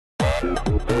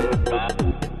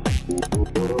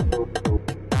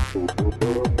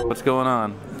What's going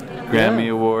on?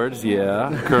 Grammy Awards,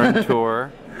 yeah. Current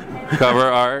tour. Cover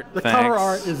art, The thanks. cover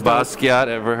art is Basquiat,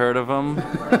 ever heard of him?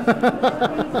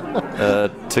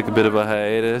 Took a bit of a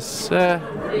hiatus. All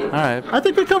right. I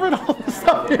think we covered all the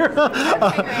stuff here.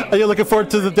 Are you looking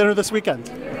forward to the dinner this weekend?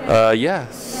 Yeah,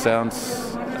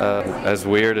 sounds as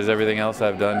weird as everything else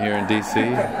I've done here in D.C.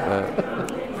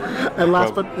 And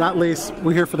last but not least,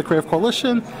 we're here for the Creative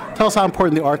Coalition. Tell us how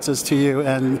important the arts is to you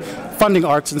and funding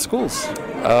arts in schools.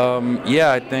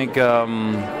 Yeah, I think a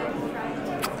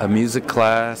music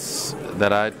class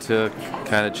that I took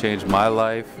kind of changed my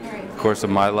life, course of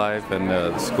my life, and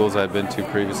the schools I'd been to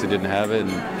previously didn't have it.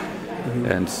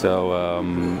 And so,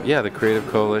 yeah, the Creative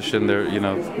Coalition,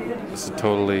 it's a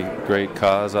totally great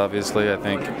cause, obviously. I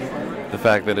think the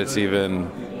fact that it's even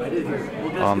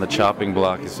on the chopping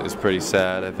block is pretty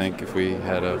sad. I think if we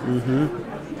had a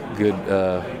good,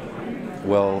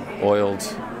 well-oiled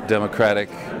democratic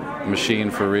machine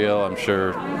for real, I'm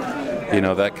sure,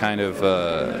 that kind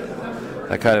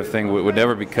of thing would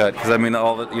never be cut. Because I mean,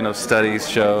 all the studies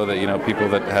show that people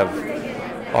that have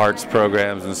arts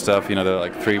programs and stuff, they're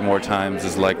like 3 more times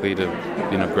as likely to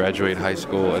graduate high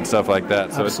school and stuff like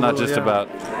that. So it's not just about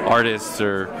artists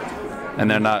and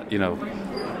they're not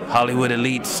Hollywood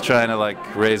elites trying to like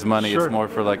raise money. Sure. It's more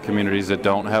for like communities that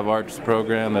don't have arts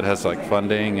program that has like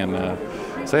funding, and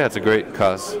so yeah, it's a great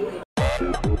cause.